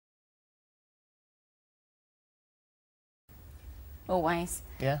always.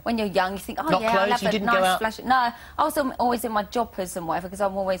 Yeah. When you're young, you think, oh Not yeah, clothes? I'll have You a didn't go nice out? flash. No, I was always in my joppers and whatever because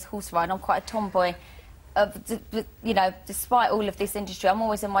I'm always horse riding. I'm quite a tomboy. You know, despite all of this industry, I'm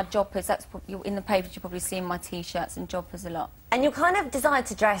always in my joppers. That's in the papers. You probably see in my t-shirts and joppers a lot. And your kind of desire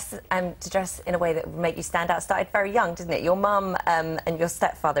to dress in a way that would make you stand out started very young, didn't it? Your mum and your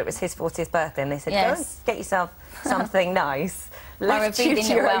stepfather, it was his 40th birthday, and they said, yes. go and get yourself something nice. Left you revealing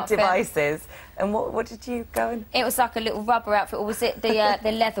to your little own outfit. devices. And what did you go and... It was like a little rubber outfit, or was it the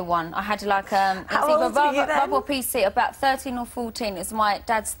leather one? I had like it How was old either were you then? rubber or PC, about 13 or 14. It was my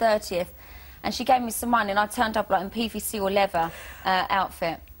dad's 30th, and she gave me some money, and I turned up like in PVC or leather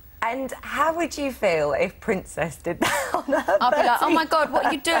outfit. And how would you feel if Princess did that on her I'd be like, oh 30th? my God, what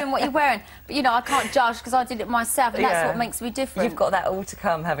are you doing? What are you wearing? But, you know, I can't judge because I did it myself, and that's what makes me different. You've got that all to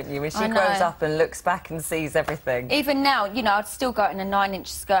come, haven't you? When she I grows know. up and looks back and sees everything. Even now, you know, I'd still go out in a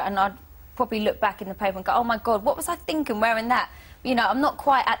 9-inch skirt, and I'd probably look back in the paper and go, oh my God, what was I thinking wearing that? You know, I'm not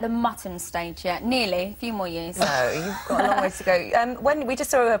quite at the mutton stage yet. Nearly, a few more years. No, you've got a long way to go. When we just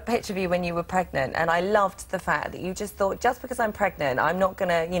saw a picture of you when you were pregnant, and I loved the fact that you just thought, just because I'm pregnant, I'm not going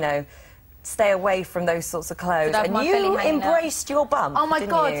to, you know, stay away from those sorts of clothes. Have And my you belly hanging out. embraced your bump, Oh my didn't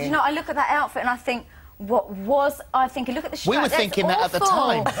God, you? you know, I look at that outfit and I think, what was I thinking? Look at the strap. We were That's thinking that at the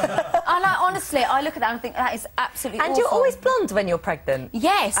awful. time. I like, honestly, I look at that and I think that is absolutely And awful. you're always blonde when you're pregnant.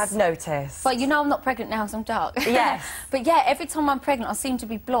 Yes. I've noticed. But you know I'm not pregnant now because I'm dark. Yes. But yeah, every time I'm pregnant I seem to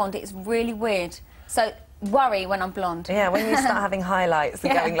be blonde. It's really weird. So worry when I'm blonde. Yeah, when you start having highlights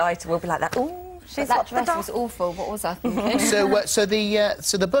and Yeah. going lighter, we'll be like that. Ooh, she's That got the dress dark. was awful. What was I thinking?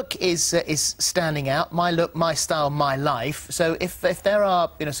 So the book is standing out. My look, my style, my life. So if there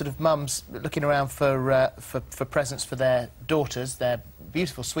are, you know, sort of mums looking around for presents for their daughters, their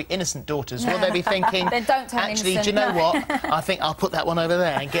beautiful, sweet, innocent daughters, will they be thinking? Then don't turn actually, innocent, do you know no." what? I think I'll put that one over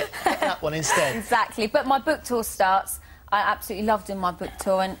there and get that one instead. Exactly. But my book tour starts. I absolutely loved doing my book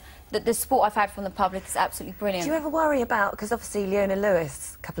tour, and the support I've had from the public is absolutely brilliant. Do you ever worry about, because obviously Leona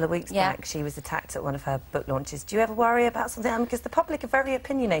Lewis, a couple of weeks Yeah. back, she was attacked at one of her book launches. Do you ever worry about something? Because the public are very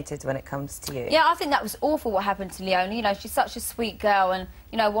opinionated when it comes to you. Yeah, I think that was awful what happened to Leona. You know, she's such a sweet girl, and,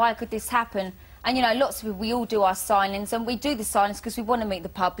 you know, why could this happen? And, you know, lots of people, we all do our signings, and we do the signings because we want to meet the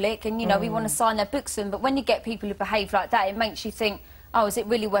public, and, you know, we want to sign their books to them. But when you get people who behave like that, it makes you think, oh, is it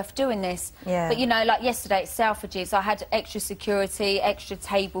really worth doing this? Yeah. But, you know, like yesterday at Selfridges, I had extra security, extra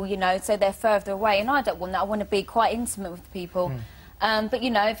table, you know, so they're further away, and I don't want that. I want to be quite intimate with people. But, you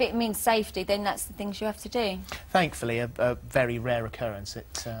know, if it means safety, then that's the things you have to do. Thankfully, a very rare occurrence.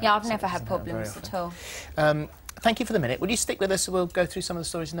 Yeah, I've never had problems at all. Thank you for the minute. Will you stick with us, so we'll go through some of the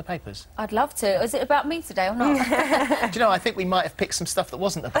stories in the papers? I'd love to. Is it about me today or not? Do you know, I think we might have picked some stuff that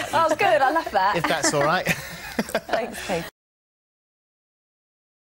wasn't about you Oh, today, good. I love that. if that's all right. Thanks, Katie.